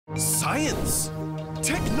Science,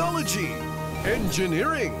 technology,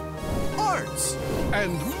 engineering, arts,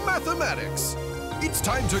 and mathematics. It's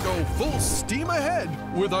time to go full steam ahead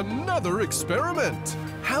with another experiment.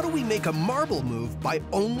 How do we make a marble move by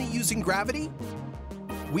only using gravity?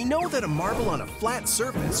 We know that a marble on a flat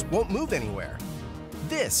surface won't move anywhere.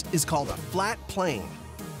 This is called a flat plane.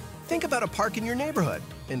 Think about a park in your neighborhood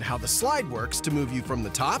and how the slide works to move you from the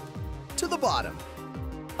top to the bottom.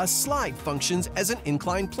 A slide functions as an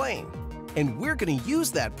inclined plane, and we're going to use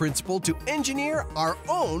that principle to engineer our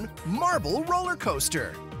own marble roller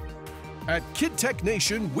coaster. At Kid Tech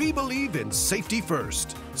Nation, we believe in safety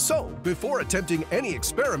first. So, before attempting any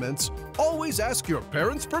experiments, always ask your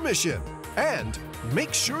parents' permission and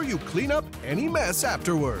make sure you clean up any mess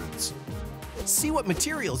afterwards. See what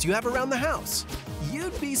materials you have around the house.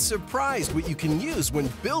 You'd be surprised what you can use when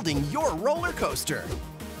building your roller coaster.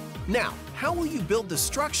 Now, how will you build the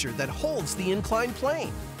structure that holds the inclined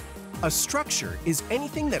plane? A structure is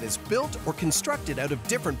anything that is built or constructed out of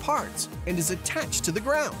different parts and is attached to the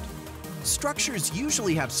ground. Structures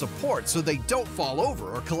usually have support so they don't fall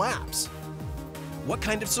over or collapse. What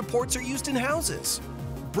kind of supports are used in houses?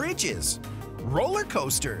 Bridges, roller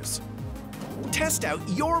coasters. Test out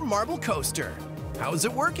your marble coaster. How is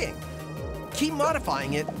it working? Keep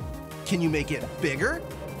modifying it. Can you make it bigger,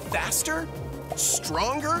 faster,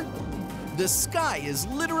 stronger? The sky is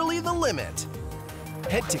literally the limit.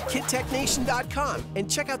 Head to kidtechnation.com and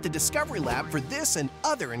check out the Discovery Lab for this and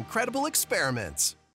other incredible experiments.